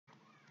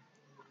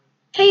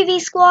Hey V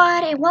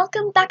Squad, and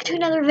welcome back to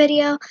another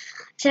video.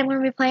 Today I'm going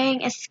to be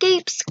playing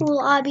Escape School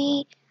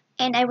Obby,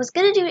 and I was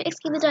going to do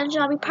Escape the Dungeon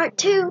Obby Part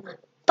 2,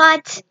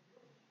 but,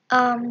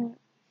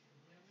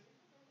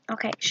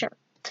 okay, sure.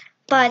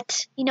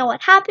 But, you know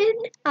what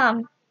happened?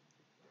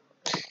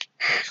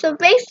 So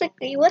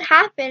basically what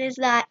happened is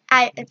that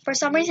for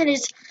some reason,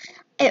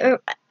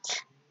 it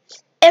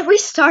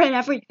restarted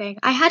everything.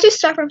 I had to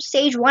start from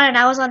stage 1, and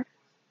I was on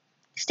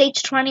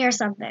stage 20 or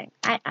something.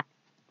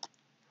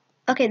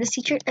 Okay, this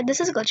is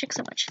glitching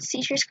so much. This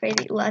teacher's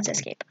crazy. Let's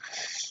escape.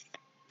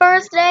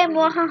 First day,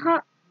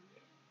 mwahaha.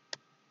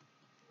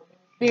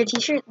 Weird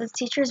teacher. This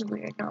teacher is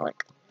weird. No,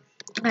 like,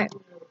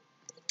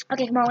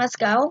 okay, come on, let's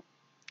go.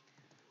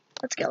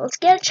 Let's go. Let's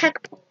get a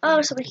checkpoint.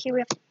 Oh, so here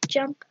we have to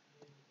jump,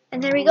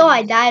 and there we go.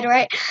 I died.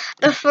 Right,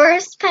 the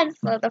first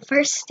pencil, the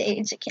first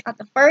stage, not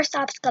the first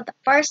obstacle, the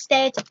first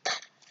stage,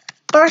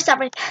 first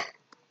everything.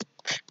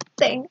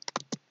 Oh,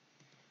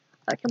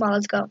 come on,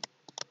 let's go.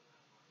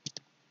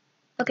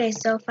 Okay,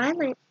 so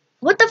finally,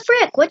 what the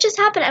frick? What just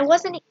happened? I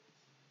wasn't.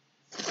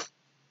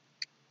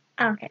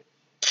 Okay.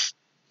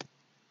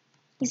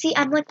 You see,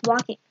 I'm like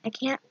walking. I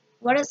can't.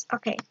 What is?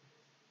 Okay.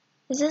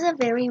 This is a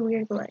very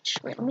weird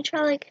glitch. Wait, let me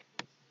try like.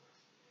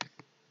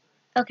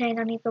 Okay,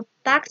 now I need to go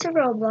back to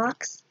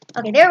Roblox.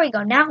 Okay, there we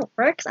go. Now it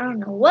works. I don't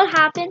know what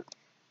happened.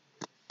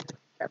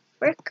 The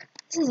frick?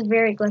 This is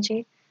very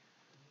glitchy.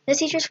 This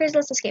teacher's phrase,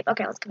 let's escape.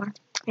 Okay, let's come on.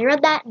 I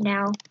read that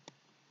now.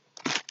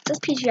 Does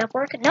PGF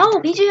work?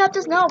 No, PGF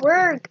does not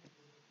work.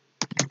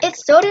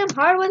 It's so damn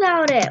hard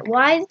without it.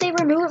 Why did they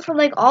remove it from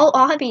like all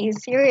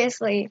obbies?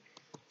 Seriously.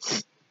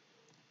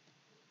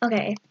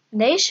 Okay,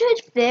 they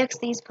should fix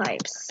these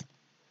pipes.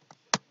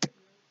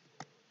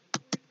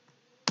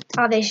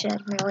 Oh, they should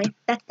really.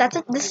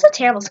 This is a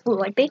terrible school.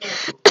 Like they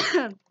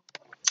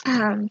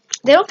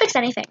don't fix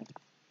anything.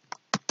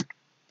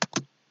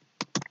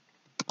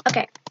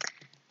 Okay,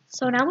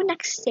 so now the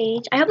next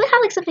stage. I hope they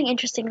have like something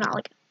interesting, not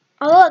like,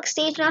 oh look,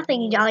 stage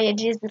nothing. Jolly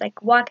just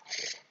like walk.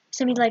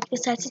 Somebody like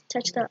decides to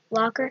touch the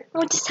locker.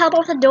 Oh, just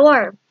teleport the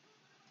door.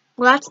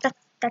 Well,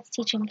 that's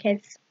teaching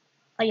kids.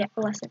 Oh yeah,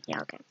 the lesson.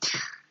 Yeah, okay.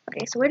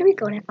 Okay, so where do we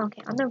go now?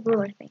 Okay, on the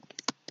ruler thing.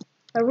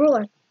 The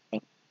ruler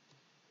thing.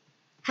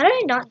 How did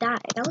I not die?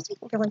 That was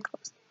like really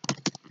close.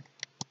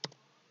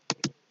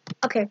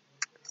 Okay,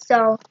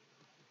 so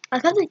I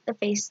love like the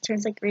face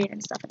turns like green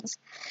and stuff. And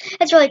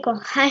it's really cool.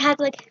 I had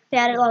like they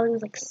added all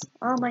these like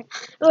oh my.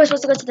 Oh, we're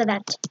supposed to go to the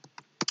vent.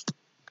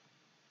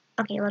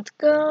 Okay, let's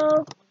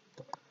go.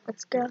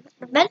 Let's go.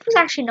 The vent was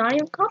actually not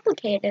even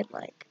complicated.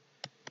 Like.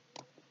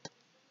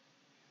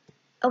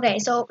 Okay,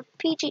 so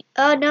PG.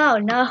 Oh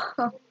no.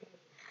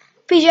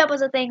 PG up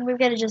was a thing. We're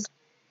gonna just.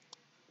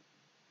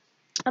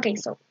 Okay,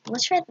 so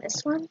let's try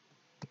this one.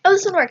 Oh,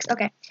 this one works.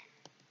 Okay.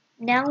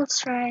 Now let's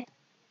try.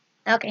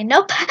 Okay,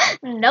 nope.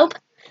 Nope.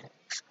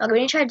 Okay, we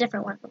need to try a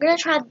different one. We're gonna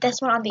try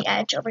this one on the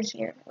edge over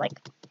here. Like,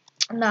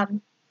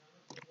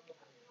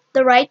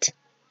 the right.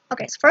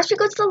 Okay, so first we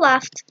go to the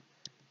left.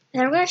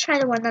 Then we're gonna try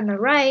the one on the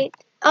right.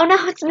 Oh no,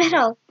 it's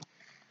middle.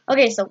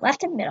 Okay, so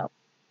left and middle.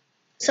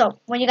 So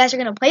when you guys are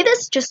gonna play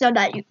this, just know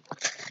that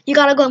you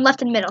gotta go in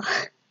left and middle.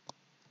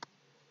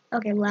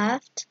 Okay,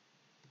 left,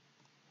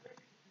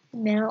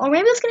 middle, or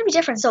maybe it's gonna be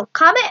different. So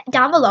comment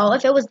down below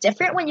if it was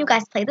different when you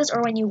guys play this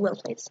or when you will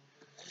play this.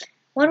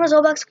 When was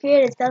Roblox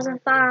created?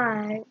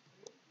 2005.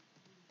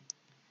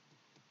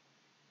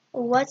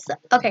 What's the,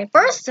 okay?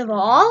 First of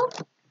all,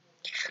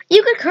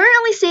 you could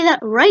currently see that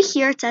right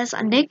here. It says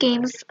Nick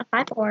Games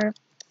 54.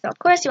 So of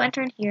course you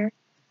enter in here.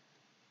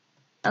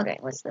 Okay,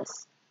 what's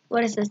this?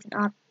 What is this?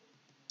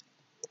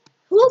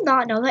 Who will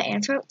not know the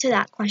answer to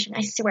that question?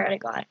 I swear to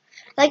God.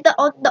 Like the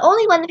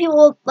only one that people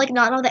will like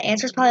not know the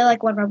answer is probably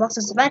like when Roblox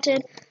was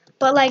invented,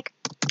 but like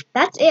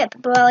that's it.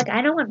 But like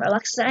I know when Roblox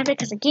was invented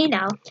because again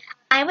now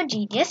I'm a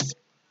genius,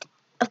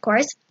 of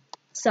course.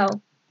 So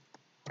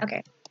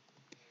okay.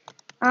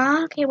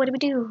 Okay, what do we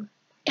do?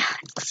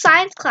 It's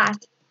science class.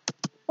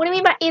 What do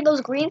you mean by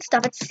those green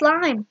stuff? It's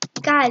slime.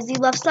 Guys, you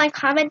love slime?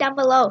 Comment down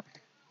below.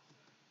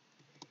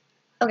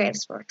 Okay,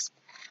 this works.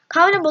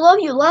 Comment down below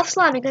if you love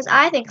slime because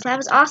I think slime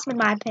is awesome in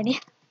my opinion.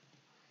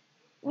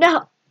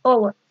 No.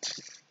 Oh.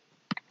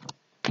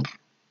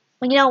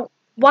 Well, you know,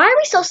 why are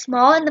we so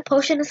small and the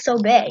potion is so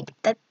big?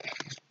 That,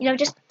 you know,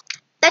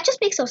 that just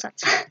makes no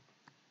sense.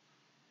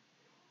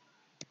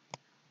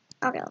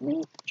 Okay, let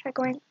me try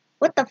going.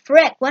 What the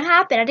frick? What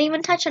happened? I didn't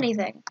even touch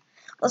anything.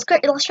 Let's try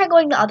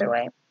going the other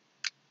way.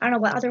 I don't know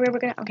what other way we're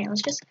gonna. Okay,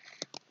 let's just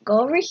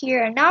go over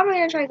here, and now we're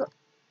gonna try go.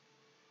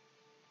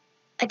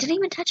 I didn't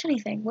even touch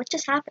anything. What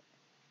just happened?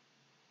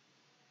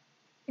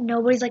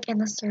 Nobody's like in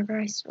the server.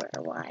 I swear.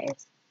 Why?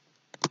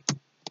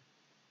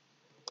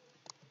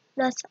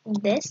 Does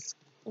this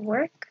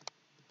work?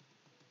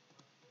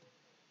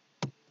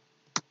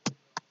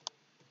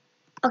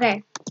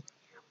 Okay.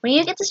 When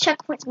you get this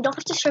checkpoint, we don't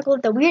have to struggle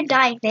with the weird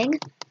dying thing.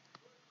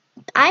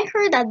 I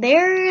heard that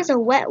there's a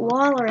wet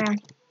wall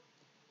around.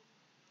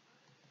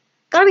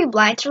 Gotta be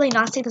blind to really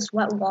not see this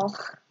wet wall.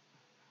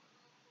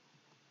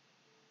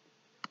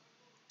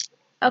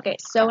 Okay,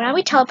 so now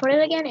we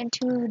teleported again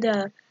into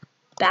the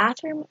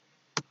bathroom.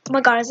 Oh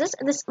my god, is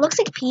this looks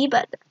like pee,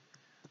 but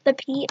the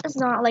pee is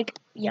not like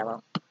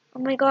yellow. Oh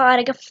my god,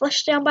 I get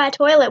flushed down by a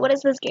toilet. What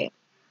is this game?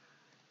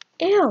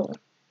 Ew.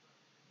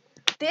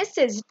 This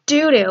is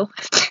doo-doo.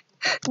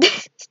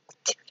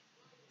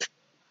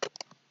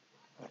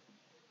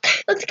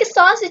 Looks like a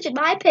sausage in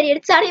my opinion.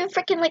 It's not even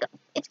freaking like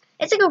it's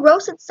like a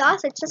roasted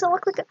sausage. It doesn't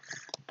look like a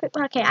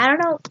okay, I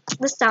don't know.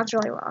 This sounds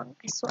really wrong,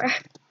 I swear.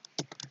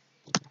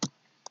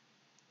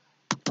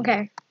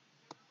 Okay.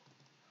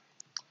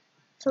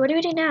 So what do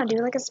we do now? Do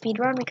like a speed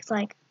run? Because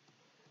like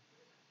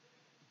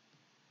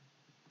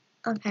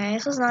okay,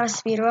 this was not a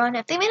speed run.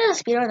 If they made it a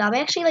speed run, that'd be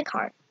actually like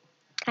hard.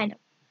 Kind of.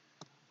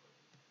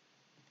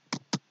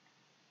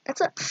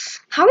 That's a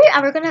how are you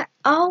ever gonna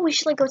we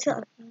should like go to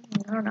the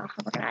I don't know how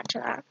we're gonna add to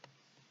that.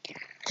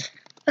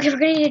 Okay, we're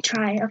gonna need to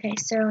try. Okay,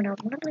 so no,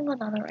 we're not gonna go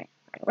down the right.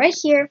 Okay, right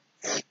here.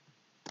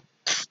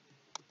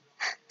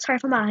 Sorry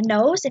for my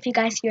nose, if you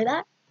guys hear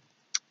that.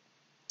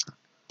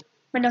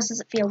 My nose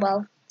doesn't feel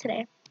well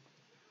today.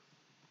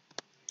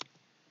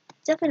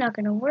 It's definitely not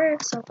gonna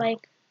work, so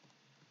like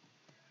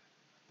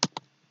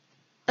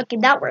okay,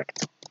 that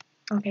worked.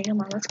 Okay, come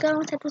on, let's go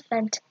into the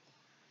vent.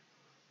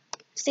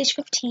 Stage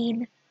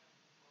 15.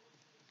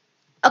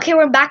 Okay,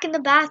 we're back in the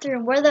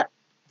bathroom. We're the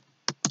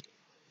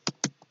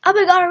oh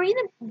my god, are we in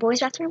the boys'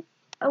 bathroom?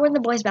 Oh, we're in the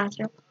boys'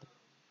 bathroom.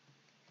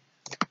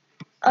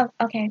 Oh,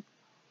 okay.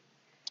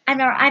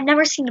 I've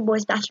never seen a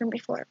boys' bathroom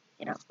before,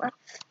 you know.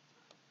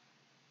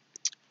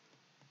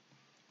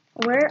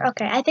 We're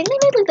okay. I think they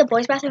made like the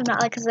boys' bathroom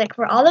not like because like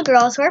for all the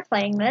girls who are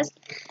playing this,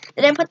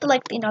 they didn't put the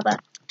like the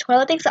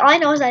toilet things. So all I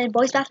know is that in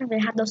boys' bathroom they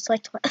have those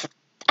like toilets.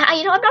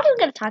 I'm not even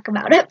gonna talk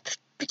about it.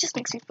 It just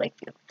makes me like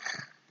feel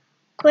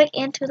quick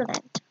into the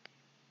vent.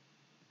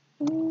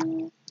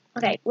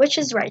 Okay, which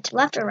is right,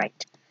 left or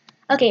right?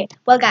 Okay,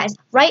 well guys,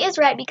 right is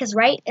right because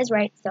right is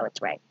right, so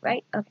it's right,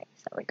 right? Okay,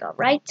 so we go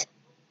right.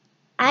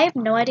 I have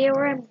no idea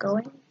where I'm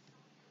going.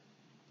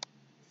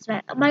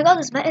 Oh my god,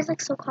 this vent is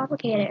like so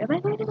complicated. Am I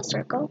going in a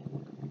circle?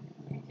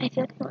 I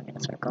feel like I'm going in a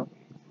circle.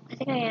 I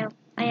think I am.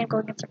 I am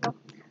going in a circle.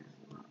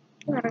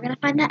 I'm never gonna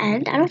find the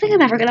end. I don't think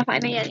I'm ever gonna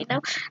find the end, you know?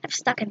 I'm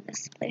stuck in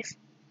this place.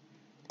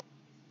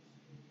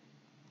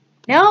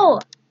 No!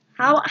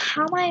 How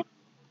am I?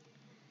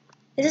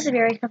 This is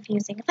very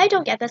confusing. If I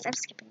don't get this, I'm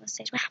skipping the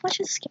stage. But how much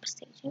is a skip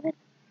stage even?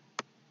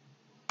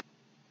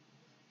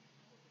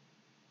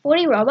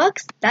 40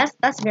 Robux?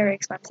 That's very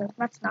expensive.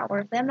 That's not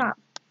worth it. I'm not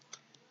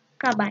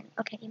buying.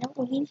 Okay, you know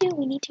what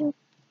we need to.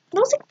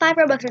 Those like 5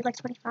 Robux are like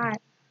 25.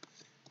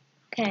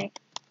 Okay.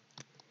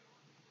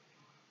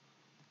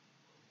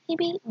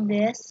 Maybe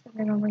this and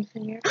then over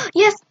here.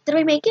 Yes! Did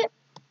we make it?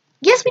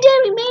 Yes, we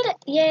did! We made it!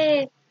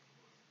 Yay!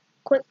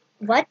 Quick,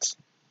 what?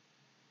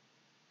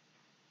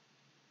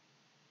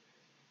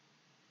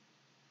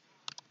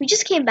 We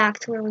just came back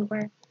to where we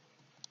were.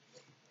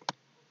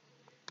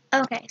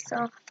 Okay,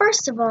 so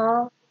first of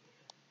all,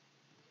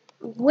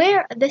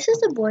 this is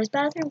the boys'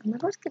 bathroom. Can we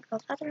go to the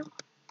girls' bathroom?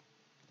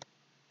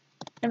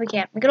 No, we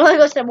can't. We can only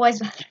go to the boys'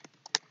 bathroom.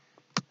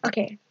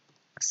 Okay,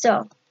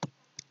 so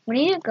we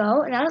need to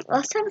go. Now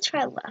let's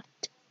try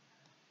left.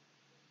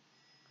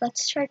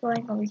 Let's try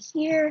going over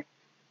here.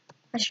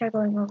 Let's try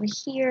going over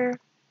here.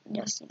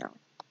 Just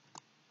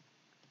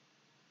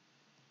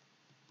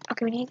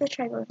Okay, we need to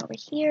try going over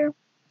here.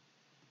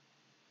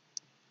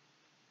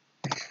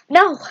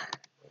 No,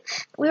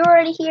 we were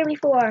already here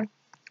before.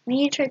 We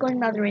need to try going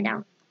the other way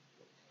now.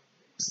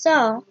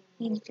 So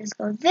we need to just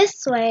go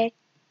this way.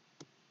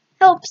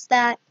 Hopes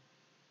that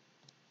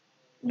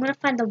I'm gonna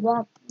find the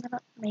wall. I'm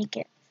gonna make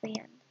it to the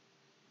end.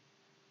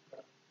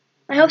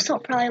 My hopes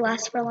won't probably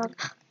last for long.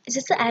 Is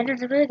this the end, or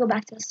did we go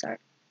back to the start?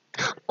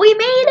 We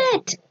made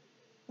it!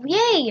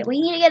 Yay!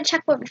 We need to get a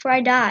checkpoint before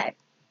I die.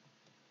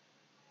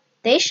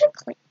 They should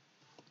clean.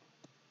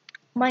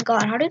 Oh my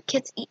god, how do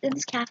kids eat in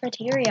this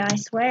cafeteria? I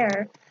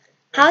swear.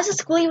 How is the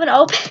school even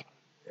open?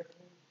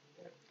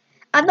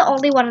 I'm the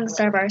only one on the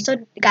server. So,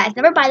 guys,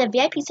 never buy the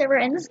VIP server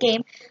in this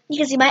game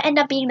because you might end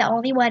up being the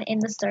only one in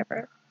the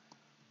server.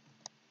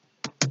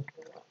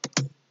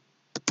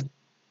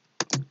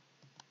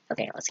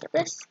 Okay, let's get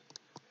this.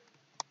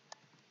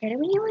 Okay, do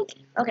we need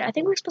okay, I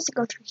think we're supposed to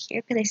go through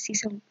here because I see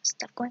some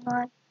stuff going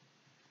on.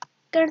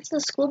 Get into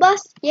the school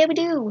bus? Yeah, we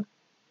do.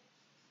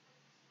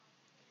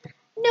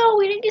 No,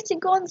 we didn't get to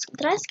go on the school.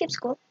 Did I skip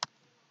school?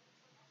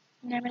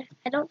 Never.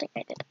 I don't think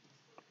I did.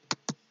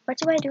 What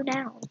do I do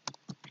now?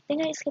 I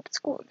think I skipped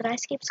school. Did I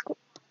skip school?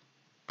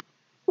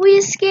 We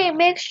escaped.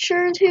 Make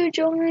sure to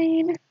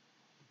join.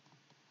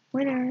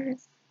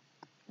 Winners.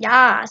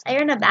 Yes, I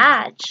earned a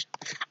badge.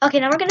 Okay,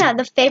 now we're gonna have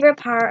the favorite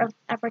part of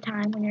every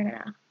time when you're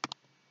gonna.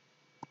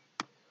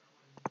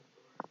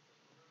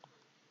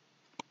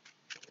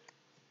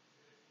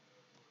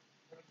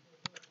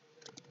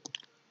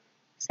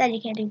 Said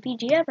you can't do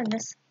BGF in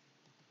this.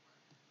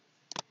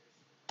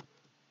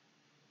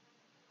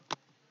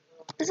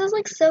 This is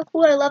like so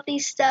cool. I love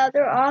these stuff.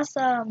 They're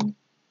awesome.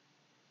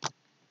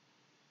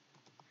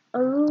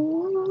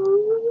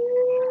 Oh,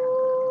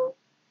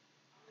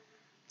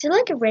 do you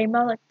like a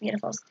rainbow? Like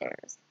beautiful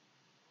stairs.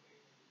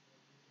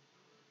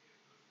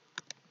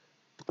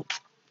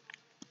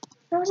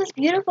 That was just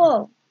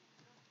beautiful.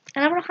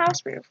 And I'm on a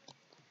house roof.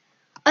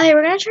 Okay,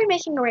 we're gonna try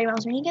making a rainbow.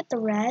 So we need to get the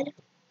red.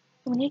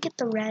 We need to get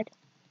the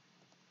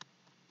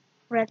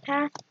red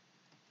path,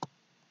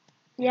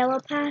 yellow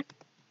path.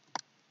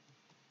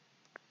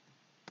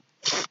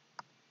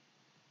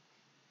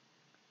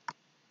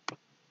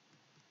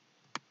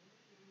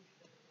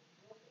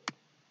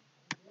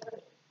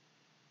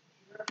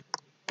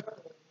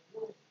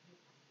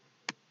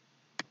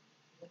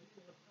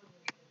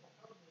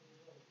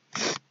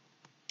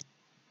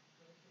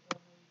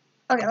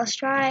 Okay, let's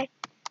try.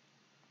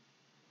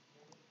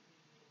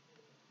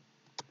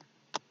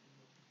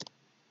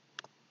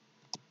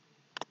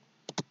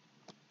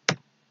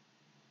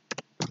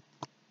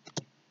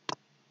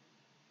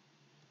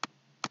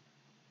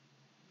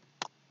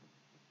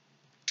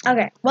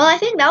 Okay, well, I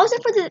think that was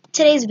it for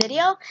today's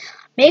video.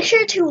 Make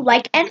sure to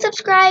like and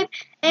subscribe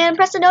and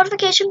press the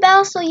notification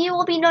bell so you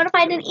will be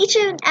notified in each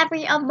and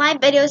every of my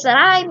videos that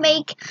I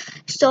make.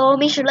 So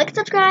make sure to like and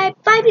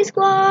subscribe. Bye, P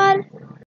Squad!